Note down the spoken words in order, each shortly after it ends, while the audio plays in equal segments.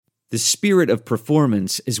The spirit of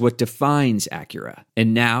performance is what defines Acura.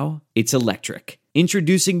 And now, it's electric.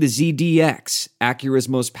 Introducing the ZDX, Acura's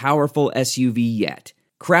most powerful SUV yet.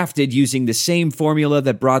 Crafted using the same formula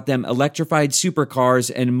that brought them electrified supercars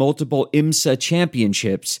and multiple IMSA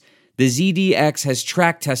championships, the ZDX has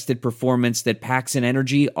track-tested performance that packs an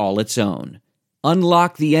energy all its own.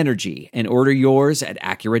 Unlock the energy and order yours at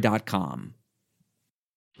Acura.com.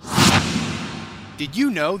 Did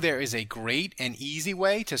you know there is a great and easy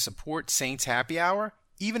way to support Saints Happy Hour?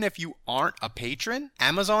 Even if you aren't a patron,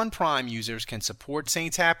 Amazon Prime users can support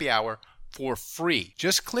Saints Happy Hour for free.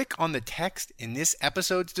 Just click on the text in this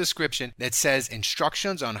episode's description that says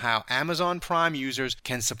instructions on how Amazon Prime users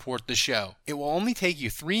can support the show. It will only take you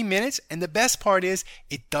 3 minutes, and the best part is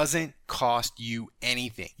it doesn't cost you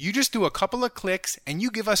anything. You just do a couple of clicks and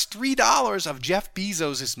you give us $3 of Jeff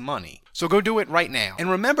Bezos' money. So go do it right now. And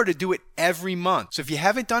remember to do it every month. So if you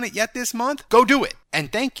haven't done it yet this month, go do it.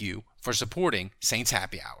 And thank you for supporting Saints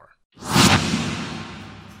Happy Hour.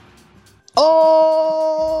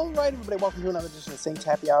 All right, everybody, welcome to another edition of the Saints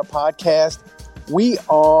Happy Hour podcast. We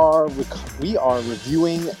are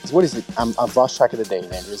reviewing, what is it? I've lost track of the day,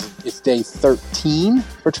 Andrew. It's day 13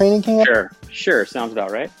 for training camp? Sure. Sounds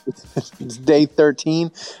about right. It's day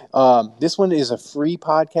 13. This one is a free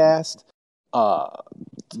podcast,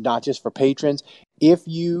 not just for patrons. If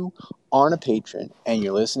you aren't a patron and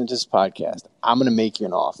you're listening to this podcast, I'm going to make you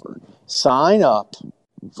an offer. Sign up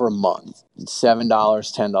for a month. It's $7,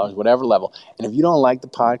 $10, whatever level. And if you don't like the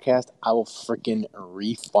podcast, I will freaking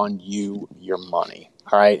refund you your money.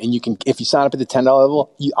 All right. And you can, if you sign up at the $10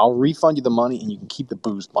 level, I'll refund you the money and you can keep the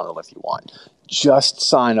booze bundle if you want. Just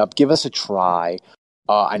sign up. Give us a try.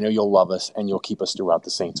 I know you'll love us and you'll keep us throughout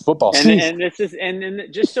the Saints football season.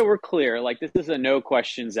 And just so we're clear, like, this is a no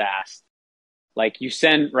questions asked. Like, you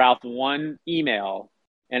send Ralph one email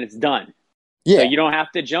and it's done. Yeah. So you don't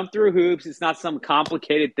have to jump through hoops. It's not some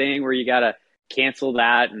complicated thing where you got to cancel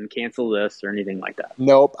that and cancel this or anything like that.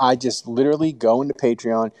 Nope. I just literally go into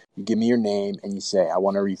Patreon, you give me your name, and you say, I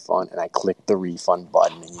want a refund, and I click the refund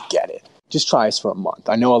button, and you get it. Just try us for a month.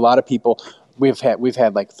 I know a lot of people, we've had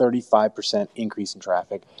like 35% increase in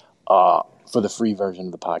traffic for the free version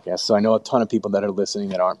of the podcast. So I know a ton of people that are listening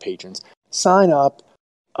that aren't patrons. Sign up.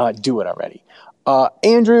 Do it already.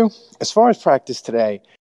 Andrew, as far as practice today,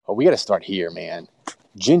 we got to start here, man.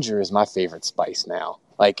 Ginger is my favorite spice now.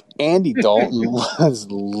 Like, Andy Dalton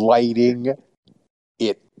was lighting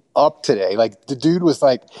it up today. Like, the dude was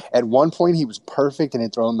like, at one point he was perfect and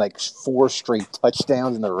had thrown like 4 straight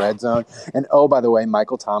touchdowns in the red zone. And oh, by the way,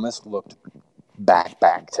 Michael Thomas looked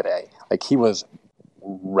back today. Like, he was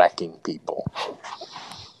wrecking people.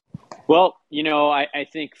 Well, you know, I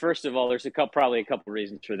think, first of all, there's probably a couple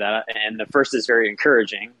reasons for that. And the first is very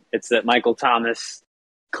encouraging. It's that Michael Thomas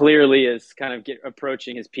clearly is kind of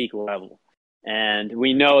approaching his peak level. And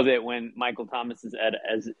we know that when Michael Thomas is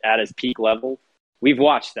at his peak level, we've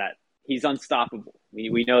watched that. He's unstoppable.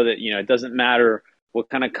 We know that, you know, it doesn't matter what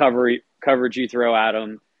kind of coverage you throw at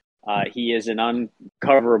him. He is an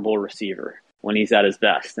uncoverable receiver when he's at his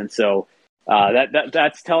best. And so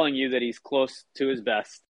that's telling you that he's close to his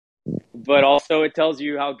best. But also it tells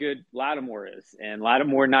you how good Lattimore is. And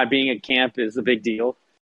Lattimore not being at camp is a big deal.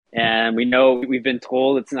 And we know, we've been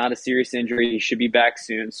told it's not a serious injury. He should be back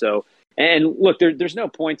soon. So, and look, there's no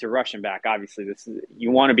point to rush him back. Obviously,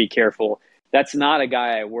 you want to be careful. That's not a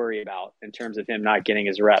guy I worry about in terms of him not getting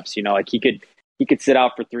his reps. You know, like he could sit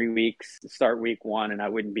out for 3 weeks, start week 1, and I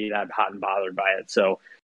wouldn't be that hot and bothered by it. So,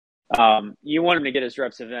 you want him to get his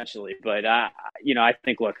reps eventually. But, you know, I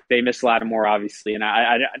think, look, they miss Lattimore, obviously. And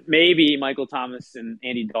I maybe Michael Thomas and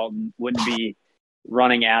Andy Dalton wouldn't be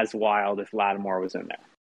running as wild if Lattimore was in there.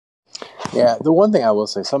 Yeah, the one thing I will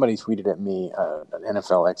say, somebody tweeted at me, an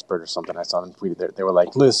NFL expert or something, I saw them tweeted it. They were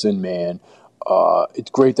like, listen, man, it's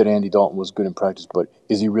great that Andy Dalton was good in practice, but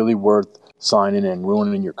is he really worth signing and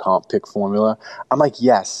ruining your comp pick formula? I'm like,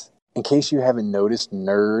 yes. In case you haven't noticed,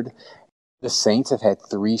 nerd, the Saints have had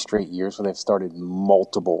 3 straight years where they've started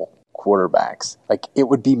multiple quarterbacks. Like, it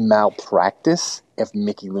would be malpractice if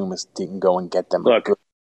Mickey Loomis didn't go and get them a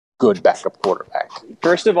good backup quarterback.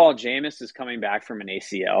 First of all, Jameis is coming back from an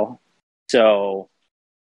ACL. So,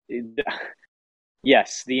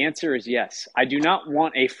 yes, the answer is yes. I do not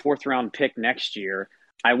want a 4th-round pick next year.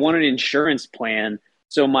 I want an insurance plan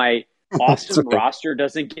so my awesome roster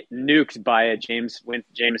doesn't get nuked by a Jameis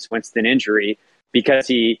Winston injury because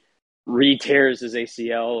he re-tears his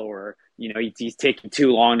ACL or, you know, he's taking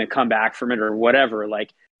too long to come back from it or whatever.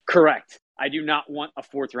 Like, correct. I do not want a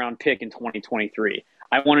 4th-round pick in 2023.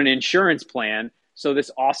 I want an insurance plan so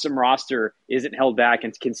this awesome roster isn't held back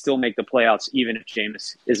and can still make the playoffs even if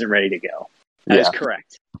Jameis isn't ready to go. That is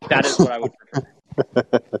correct. That is what I would prefer.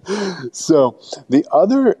 So the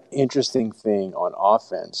other interesting thing on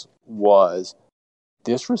offense was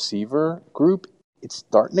this receiver group, it's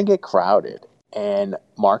starting to get crowded. And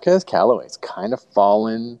Marquez Callaway's kind of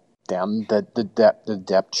fallen down the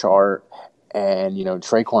depth chart. And,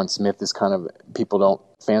 Traquan Smith is kind of,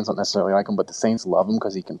 fans don't necessarily like him, but the Saints love him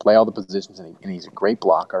because he can play all the positions and he's a great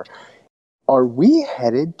blocker. Are we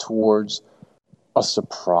headed towards a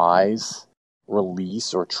surprise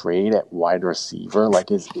release or trade at wide receiver?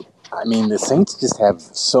 The Saints just have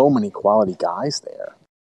so many quality guys there.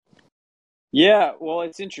 Yeah, well,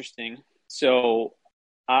 it's interesting. So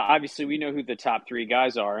obviously we know who the top three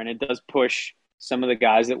guys are, and it does push some of the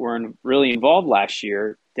guys that were really involved last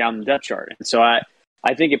year down the depth chart. And so I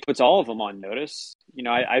think it puts all of them on notice.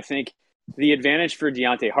 I think the advantage for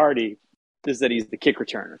Deontay Hardy is that he's the kick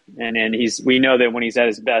returner. And we know that when he's at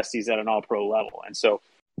his best, he's at an all-pro level. And so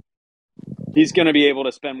he's going to be able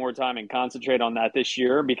to spend more time and concentrate on that this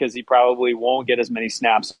year because he probably won't get as many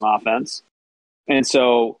snaps on offense. And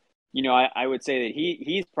so, I would say that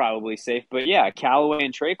he's probably safe. But yeah, Callaway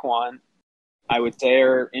and Traquan, I would say,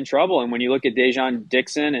 are in trouble. And when you look at Dejon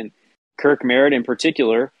Dixon and Kirk Merritt in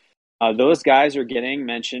particular, those guys are getting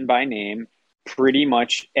mentioned by name pretty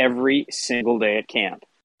much every single day at camp.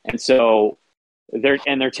 And so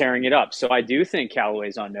they're tearing it up. So I do think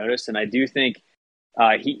Callaway's on notice, and I do think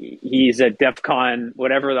he's at DEFCON,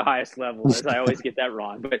 whatever the highest level is. I always get that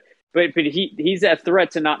wrong. But he's a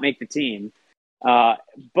threat to not make the team.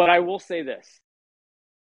 But I will say this.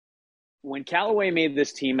 When Callaway made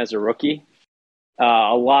this team as a rookie,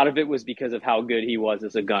 a lot of it was because of how good he was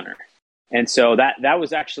as a gunner. And so that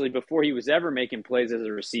was actually before he was ever making plays as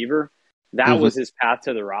a receiver. That was his path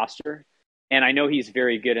to the roster. And I know he's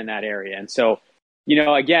very good in that area. And so,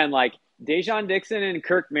 again, like Dejon Dixon and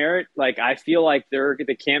Kirk Merritt, I feel like they're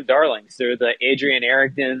the camp darlings. They're the Adrian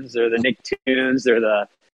Arringtons. They're the Nick Toons. They're the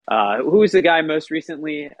who's the guy most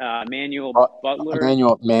recently? Manuel Butler.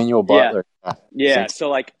 Manuel Butler. Yeah.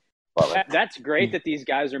 So that's great that these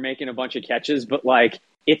guys are making a bunch of catches, but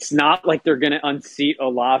it's not like they're going to unseat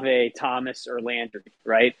Olave, Thomas, or Landry,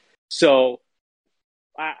 right? So,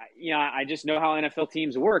 I just know how NFL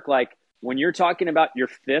teams work. When you're talking about your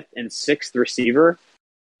fifth and sixth receiver,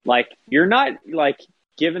 you're not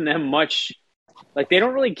giving them much. They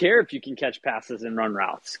don't really care if you can catch passes and run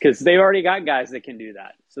routes because they've already got guys that can do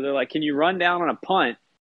that. So they're can you run down on a punt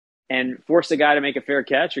and force a guy to make a fair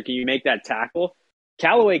catch, or can you make that tackle?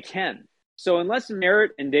 Callaway can. So unless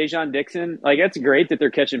Merritt and Dejon Dixon, that's great that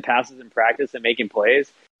they're catching passes in practice and making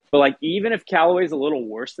plays. But even if Callaway's a little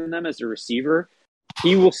worse than them as a receiver,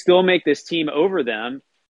 he will still make this team over them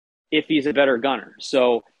if he's a better gunner.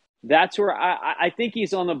 So that's where I think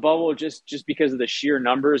he's on the bubble just because of the sheer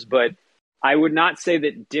numbers. But I would not say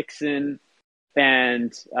that Dixon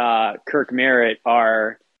and Kirk Merritt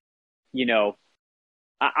are,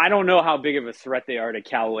 I don't know how big of a threat they are to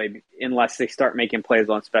Callaway unless they start making plays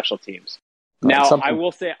on special teams. Now, I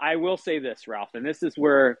will say this, Ralph, and this is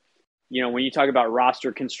where, when you talk about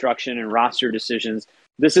roster construction and roster decisions,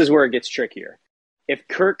 this is where it gets trickier. If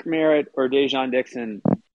Kirk Merritt or Dejon Dixon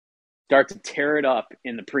start to tear it up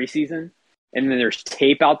in the preseason, and then there's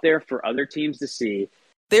tape out there for other teams to see.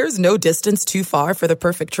 There's no distance too far for the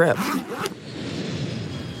perfect trip.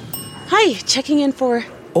 Hi, checking in for...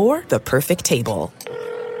 Or the perfect table.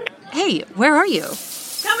 Hey, where are you?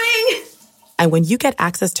 Coming! And when you get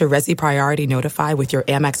access to Resi Priority Notify with your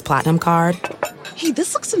Amex Platinum card... Hey,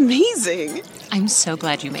 this looks amazing. I'm so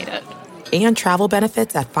glad you made it. And travel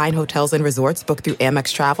benefits at fine hotels and resorts booked through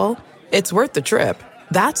Amex Travel, it's worth the trip.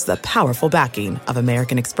 That's the powerful backing of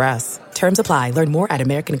American Express. Terms apply. Learn more at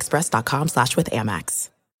americanexpress.com/withAmex.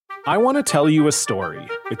 I want to tell you a story.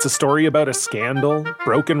 It's a story about a scandal,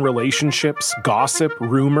 broken relationships, gossip,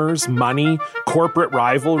 rumors, money, corporate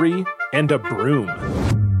rivalry, and a broom.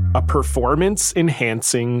 A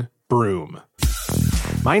performance-enhancing broom.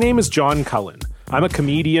 My name is John Cullen. I'm a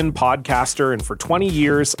comedian, podcaster, and for 20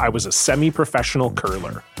 years, I was a semi-professional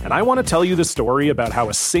curler. And I want to tell you the story about how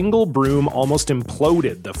a single broom almost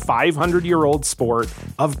imploded the 500-year-old sport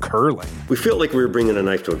of curling. We felt like we were bringing a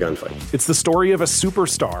knife to a gunfight. It's the story of a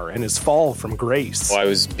superstar and his fall from grace. I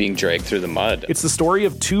was being dragged through the mud. It's the story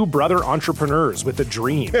of two brother entrepreneurs with a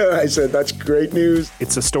dream. I said, that's great news.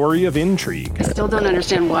 It's a story of intrigue. I still don't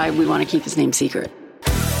understand why we want to keep his name secret.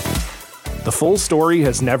 The full story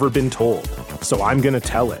has never been told, so I'm going to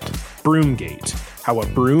tell it. Broomgate, how a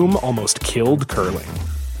broom almost killed curling.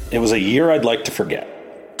 It was a year I'd like to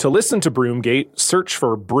forget. To listen to Broomgate, search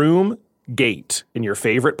for Broomgate in your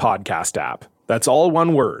favorite podcast app. That's all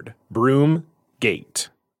one word, Broomgate.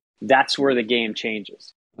 That's where the game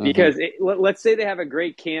changes. Because let's say they have a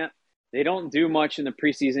great camp. They don't do much in the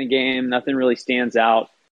preseason game. Nothing really stands out.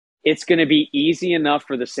 It's going to be easy enough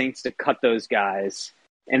for the Saints to cut those guys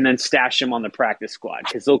and then stash them on the practice squad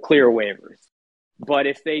because they'll clear waivers. But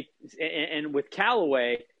if they – and with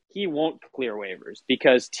Callaway, he won't clear waivers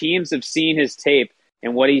because teams have seen his tape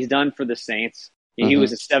and what he's done for the Saints. He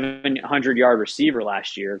was a 700-yard receiver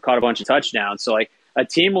last year, caught a bunch of touchdowns. So, like, a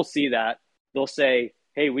team will see that. They'll say,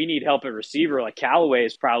 hey, we need help at receiver. Like, Callaway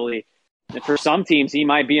is probably – for some teams, he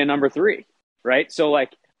might be a number 3, right? So,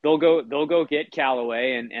 like, they'll go get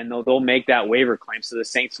Callaway and they'll make that waiver claim so the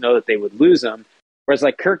Saints know that they would lose him. Whereas,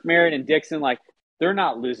 like, Kirk Merritt and Dixon, like, they're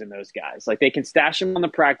not losing those guys. Like, they can stash them on the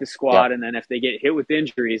practice squad, and then if they get hit with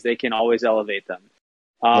injuries, they can always elevate them.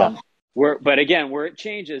 But again, where it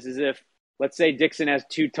changes is if, let's say Dixon has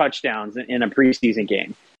 2 touchdowns in a preseason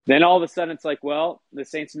game. Then all of a sudden it's like, well, the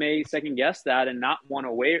Saints may second guess that and not want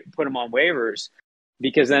to put him on waivers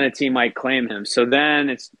because then a team might claim him. So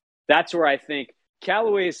then that's where I think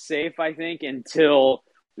Callaway is safe, I think, until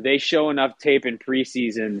they show enough tape in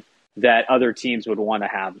preseason that other teams would want to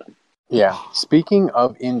have them. Yeah. Speaking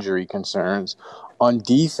of injury concerns, on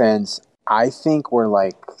defense, I think we're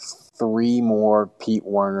like 3 more Pete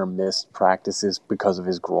Werner missed practices because of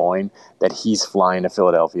his groin that he's flying to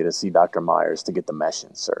Philadelphia to see Dr. Myers to get the mesh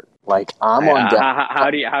insert. Like, I'm on how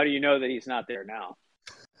do you know that he's not there now?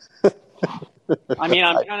 I mean,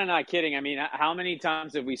 I'm kind of not kidding. I mean, how many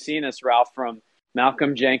times have we seen this, Ralph, from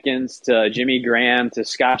Malcolm Jenkins to Jimmy Graham to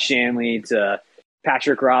Scott Shanley to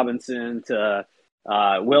Patrick Robinson to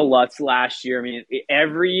Will Lutz last year? I mean,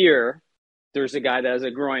 every year there's a guy that has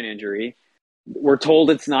a groin injury. We're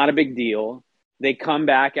told it's not a big deal. They come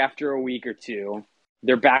back after a week or 2.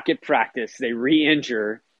 They're back at practice. They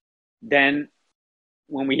re-injure. Then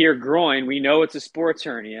when we hear groin, we know it's a sports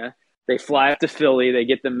hernia. They fly up to Philly. They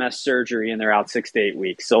get the mesh surgery, and they're out 6 to 8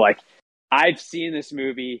 weeks. So, like, I've seen this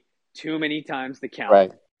movie too many times to count.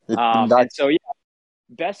 Right. And so, yeah,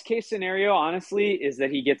 best case scenario, honestly, is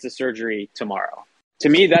that he gets a surgery tomorrow. To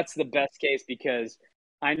me, that's the best case because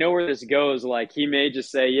I know where this goes. Like, he may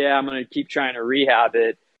just say, yeah, I'm going to keep trying to rehab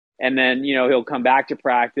it. And then, he'll come back to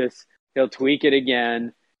practice. He'll tweak it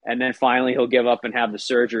again. And then finally he'll give up and have the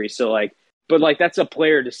surgery. So, like, but like, that's a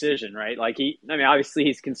player decision, right? Like, obviously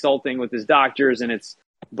he's consulting with his doctors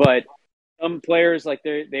but some players, like,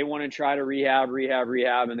 they want to try to rehab,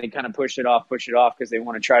 and they kind of push it off because they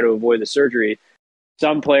want to try to avoid the surgery.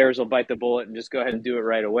 Some players will bite the bullet and just go ahead and do it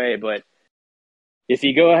right away. But if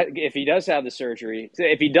he does have the surgery,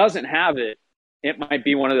 if he doesn't have it, it might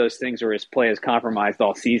be one of those things where his play is compromised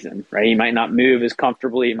all season, right? He might not move as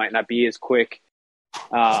comfortably. He might not be as quick.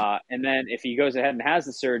 And then if he goes ahead and has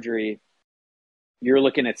the surgery, you're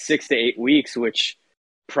looking at 6 to 8 weeks, which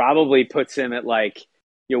probably puts him at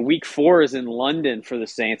week 4 is in London for the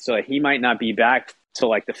Saints. So he might not be back till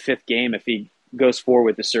like the 5th game if he goes forward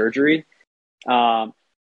with the surgery. But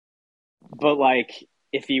like,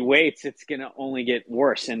 if he waits, it's going to only get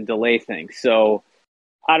worse and delay things. So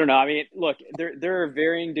I don't know. I mean, look, there are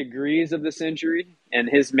varying degrees of this injury, and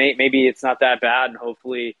maybe it's not that bad, and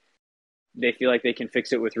hopefully they feel like they can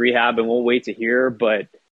fix it with rehab, and we'll wait to hear. But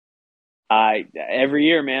every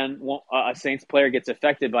year, man, a Saints player gets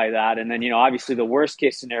affected by that, and then obviously the worst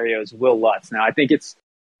case scenario is Will Lutz. Now, I think it's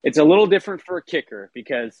a little different for a kicker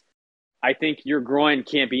because I think your groin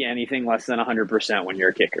can't be anything less than 100% when you're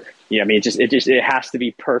a kicker. I mean, it has to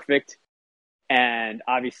be perfect. And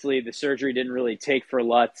obviously the surgery didn't really take for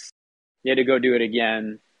Lutz. He had to go do it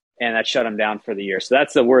again, and that shut him down for the year. So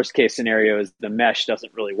that's the worst case scenario, is the mesh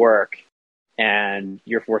doesn't really work, and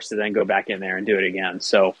you're forced to then go back in there and do it again.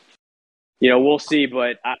 So, we'll see.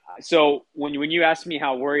 But so when you ask me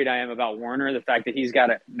how worried I am about Werner, the fact that he's got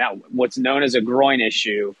what's known as a groin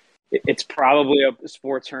issue, it's probably a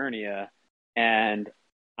sports hernia. And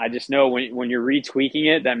I just know when you're retweaking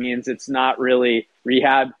it, that means it's not really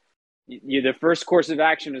rehab. The first course of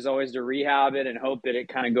action is always to rehab it and hope that it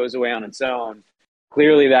kind of goes away on its own.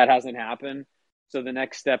 Clearly that hasn't happened. So the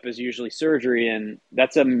next step is usually surgery. And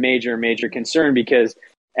that's a major, major concern because,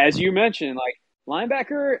 as you mentioned, like,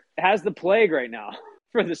 linebacker has the plague right now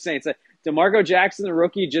for the Saints. DeMarco Jackson, the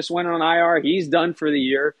rookie, just went on IR. He's done for the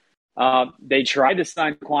year. They tried to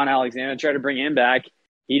sign Quan Alexander, tried to bring him back.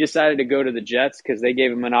 He decided to go to the Jets because they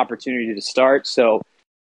gave him an opportunity to start. So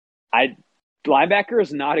linebacker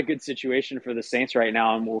is not a good situation for the Saints right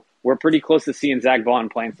now, and we're pretty close to seeing Zach Vaughn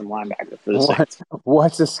playing some linebacker for the Saints.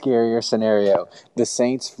 What's a scarier scenario? The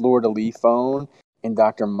Saints' fleur-de-lis phone in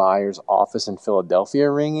Dr. Myers' office in Philadelphia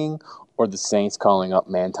ringing, or the Saints calling up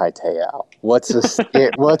Manti Te'o? What's a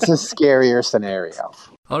scarier scenario?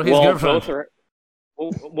 Or his girlfriend.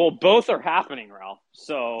 Well, both are happening, Ralph.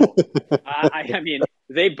 So, I mean,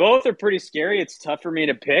 they both are pretty scary. It's tough for me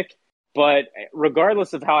to pick, but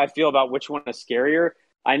regardless of how I feel about which one is scarier,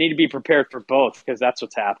 I need to be prepared for both because that's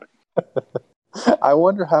what's happening. I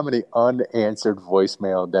wonder how many unanswered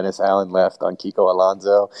voicemail Dennis Allen left on Kiko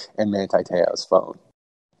Alonso and Manti Te'o's phone,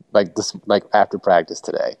 like after practice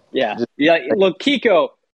today. Yeah. Look, Kiko,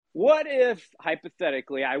 what if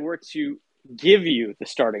hypothetically I were to give you the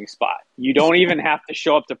starting spot? You don't even have to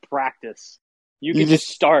show up to practice. You can just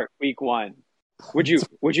start week 1. Would you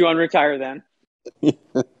unretire then?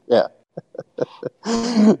 Yeah.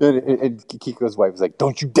 and Kiko's wife was like,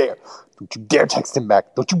 "Don't you dare text him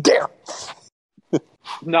back. Don't you dare."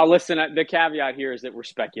 Now, listen, the caveat here is that we're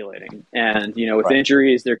speculating. And, with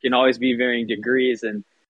injuries, there can always be varying degrees. And,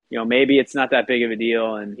 maybe it's not that big of a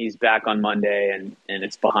deal and he's back on Monday and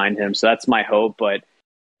it's behind him. So that's my hope. But,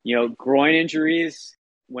 groin injuries,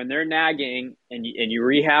 when they're nagging and you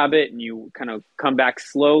rehab it and you kind of come back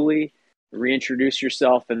slowly, reintroduce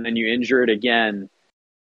yourself, and then you injure it again,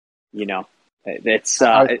 it's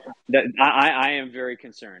I am very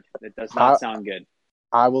concerned. It does not sound good.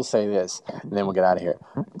 I will say this, and then we'll get out of here.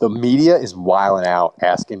 The media is wilding out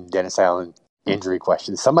asking Dennis Allen injury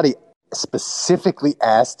questions. Somebody specifically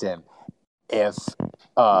asked him if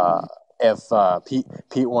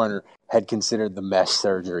Pete Werner had considered the mesh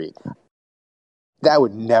surgery. That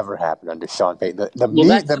would never happen under Sean Payton. That's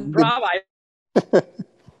the problem.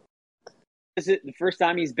 Is it the first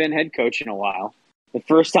time he's been head coach in a while? The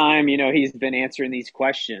first time, he's been answering these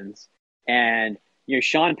questions. And,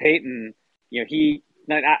 Sean Payton,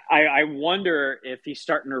 I wonder if he's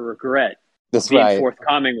starting to regret being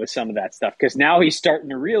forthcoming with some of that stuff. Because now he's starting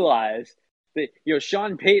to realize that,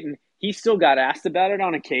 Sean Payton, he still got asked about it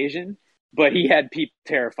on occasion, but he had people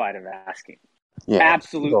terrified of asking. Yeah,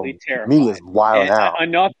 absolutely terrified. Media's wild out.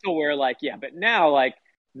 Enough to where, but now,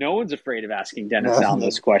 no one's afraid of asking Dennis Allen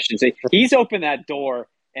those questions. He's opened that door,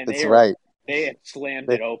 and they have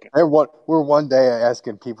slammed it open. We're one day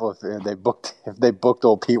asking people if they booked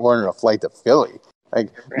old Pete Werner a flight to Philly.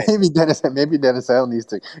 Maybe Dennis Allen needs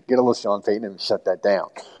to get a little Sean Payton and shut that down.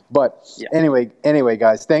 But anyway,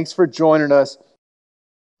 guys, thanks for joining us.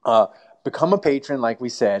 Become a patron, like we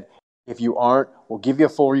said. If you aren't, we'll give you a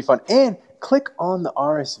full refund. And click on the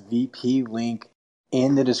RSVP link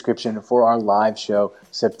in the description for our live show,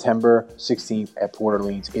 September 16th at Port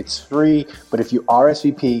Orleans. It's free, but if you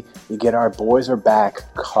RSVP, you get our Boys Are Back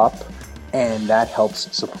cup, and that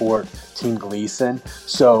helps support Team Gleason.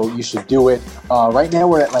 So you should do it. Right now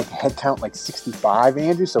we're at head count 65,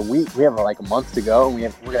 Andrew. So we have a month to go, and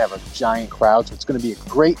we're gonna have a giant crowd. So it's gonna be a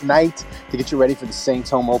great night to get you ready for the Saints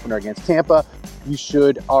home opener against Tampa. You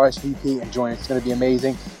should RSVP and join. It's gonna be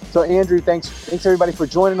amazing. So Andrew, thanks everybody for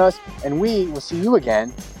joining us, and we will see you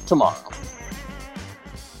again tomorrow.